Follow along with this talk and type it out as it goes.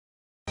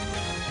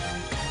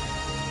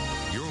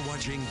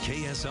watching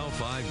KSL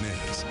 5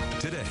 Minutes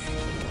today.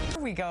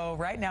 We go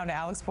right now to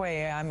Alex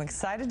Boyer. I'm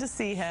excited to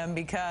see him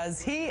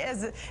because he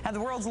is at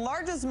the world's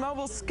largest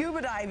mobile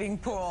scuba diving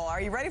pool.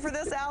 Are you ready for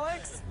this,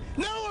 Alex?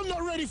 No, I'm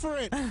not ready for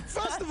it.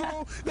 First of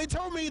all, they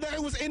told me that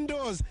it was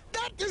indoors.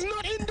 That is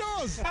not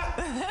indoors.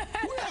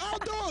 We're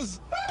outdoors.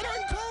 And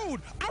I'm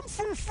cold.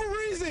 I'm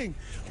freezing.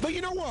 But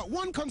you know what?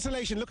 One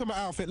consolation. Look at my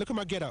outfit. Look at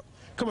my getup.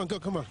 Come on, go.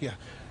 Come on. Yeah.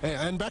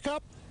 And back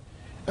up.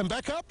 And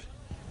back up.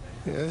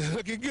 Yeah,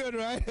 looking good,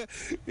 right?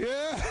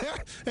 Yeah.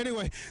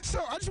 Anyway,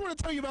 so I just want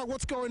to tell you about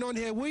what's going on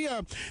here.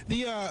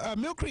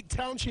 Mill Creek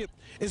Township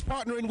is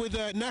partnering with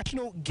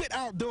National Get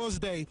Outdoors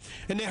Day,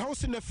 and they're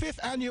hosting the 5th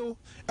annual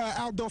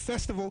outdoor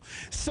festival.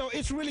 So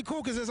it's really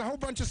cool because there's a whole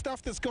bunch of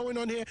stuff that's going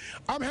on here.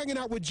 I'm hanging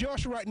out with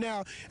Josh right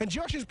now, and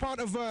Josh is part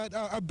of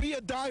a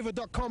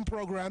beadiver.com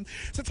program.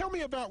 So tell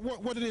me about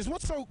what it is.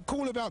 What's so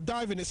cool about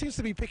diving? It seems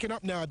to be picking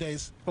up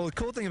nowadays. Well, the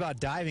cool thing about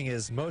diving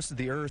is most of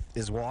the earth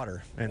is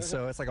water, and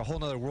so it's like a whole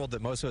nother world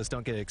that most of us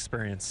don't get to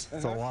experience.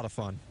 It's a lot of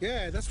fun.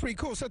 Yeah, that's pretty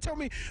cool. So tell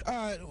me,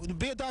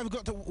 Be a Diver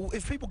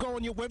if people go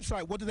on your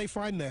website, what do they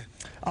find there?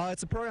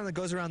 It's a program that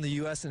goes around the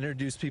U.S. and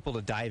introduces people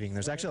to diving.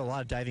 There's actually a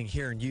lot of diving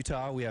here in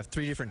Utah. We have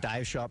 3 different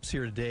dive shops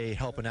here today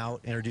helping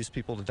out, introduce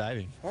people to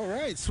diving. All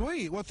right,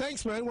 sweet. Well,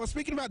 thanks, man. Well,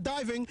 speaking about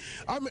diving,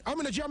 I'm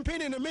going to jump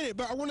in a minute,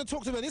 but I want to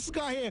talk to this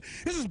guy here.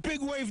 This is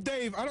Big Wave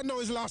Dave. I don't know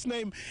his last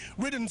name,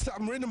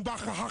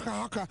 Riddenbacher,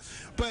 Haka,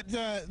 but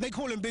they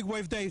call him Big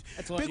Wave Dave.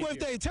 Big Wave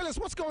Dave, tell us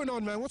what's going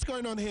on, man. What's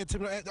going on here?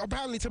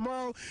 Apparently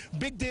tomorrow,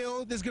 big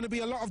deal. There's going to be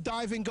a lot of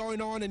diving going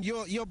on, and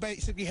you're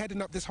basically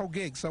heading up this whole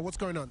gig. So what's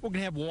going on? We're going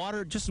to have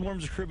water just as warm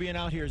as the Caribbean.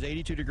 Out here is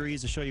 82 degrees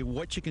to show you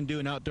what you can do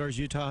in outdoors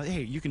Utah.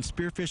 Hey, you can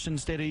spearfish in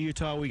the state of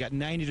Utah. We got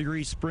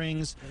 90-degree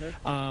springs.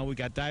 We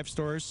got dive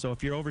stores. So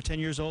if you're over 10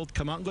 years old,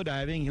 come out and go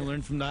diving. You'll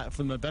learn from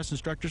the best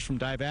instructors from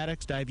Dive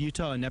Addicts, Dive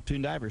Utah, and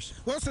Neptune Divers.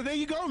 Well, so there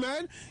you go,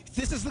 man.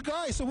 This is the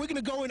guy. So we're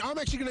going to go in. I'm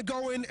actually going to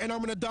go in, and I'm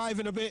going to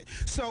dive in a bit.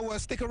 So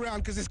stick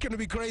around because it's going to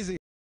be crazy.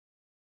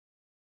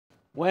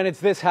 When it's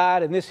this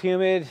hot and this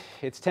humid,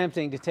 it's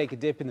tempting to take a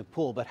dip in the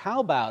pool, but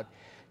how about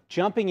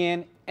jumping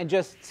in and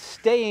just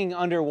staying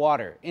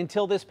underwater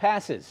until this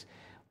passes?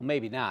 Well,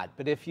 maybe not,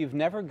 but if you've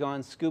never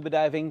gone scuba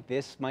diving,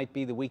 this might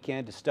be the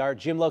weekend to start.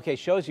 Jim Loke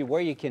shows you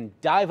where you can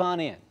dive on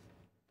in.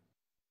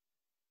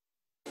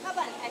 How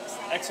about an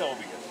XL? XL will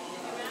be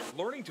good.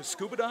 Learning to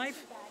scuba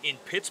dive in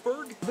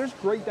Pittsburgh? There's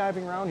great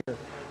diving around here.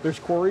 There's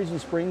quarries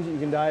and springs that you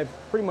can dive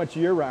pretty much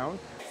year-round.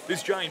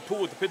 This giant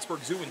pool at the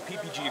Pittsburgh Zoo and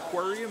PPG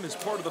Aquarium is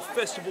part of the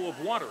Festival of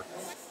Water.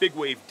 Big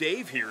Wave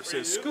Dave here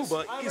says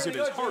scuba isn't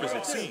as hard as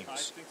it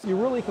seems. You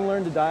really can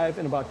learn to dive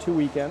in about 2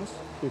 weekends.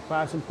 You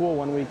class and pool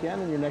one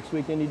weekend, and your next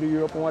weekend you do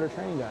your open water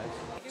training dives.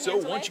 So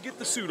once you get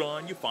the suit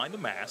on, you find the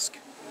mask.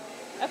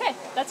 Okay,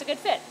 that's a good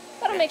fit.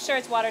 But I'll make sure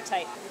it's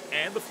watertight.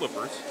 And the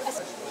flippers.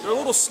 They're a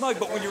little snug,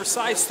 but when you're a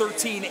size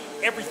 13,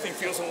 everything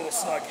feels a little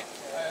snug.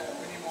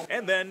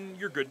 And then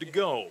you're good to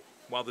go.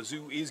 While the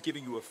zoo is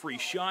giving you a free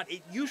shot,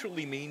 it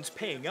usually means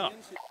paying up.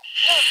 Session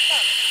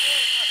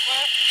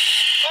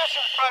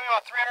is probably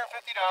about $350,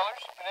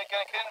 and it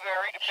can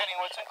vary depending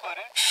on what's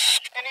included.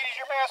 You need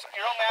your mask,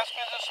 your own mask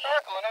and a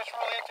snorkel, and that's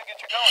really it to get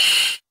you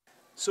going.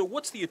 So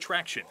what's the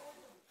attraction?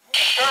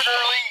 You start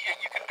early,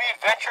 you can be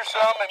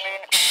adventuresome. I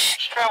mean,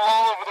 travel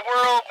all over the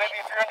world. Maybe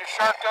if you're into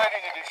shark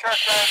diving, you do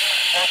shark diving,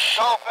 catch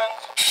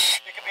dolphins.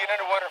 You can be an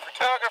underwater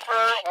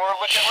photographer or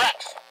look at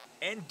wrecks.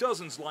 And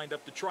dozens lined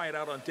up to try it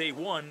out on day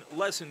 1,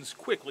 lessons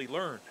quickly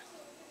learned.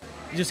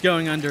 Just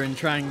going under and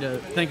trying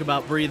to think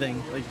about breathing,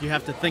 like you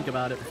have to think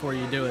about it before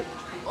you do it.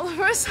 Well, the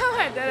first time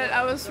I did it,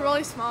 I was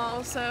really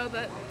small, so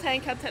the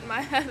tank kept hitting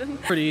my head.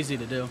 Pretty easy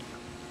to do.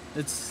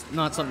 It's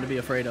not something to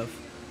be afraid of.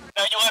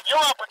 Now you'll have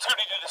your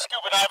opportunity to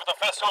scuba dive at the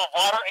Festival of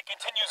Water. It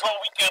continues all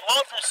weekend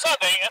long through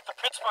Sunday at the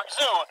Pittsburgh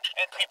Zoo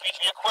and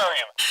PPG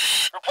Aquarium.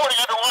 Reporting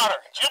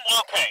underwater, Jim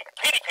Lope,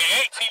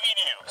 KDKA TV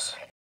News.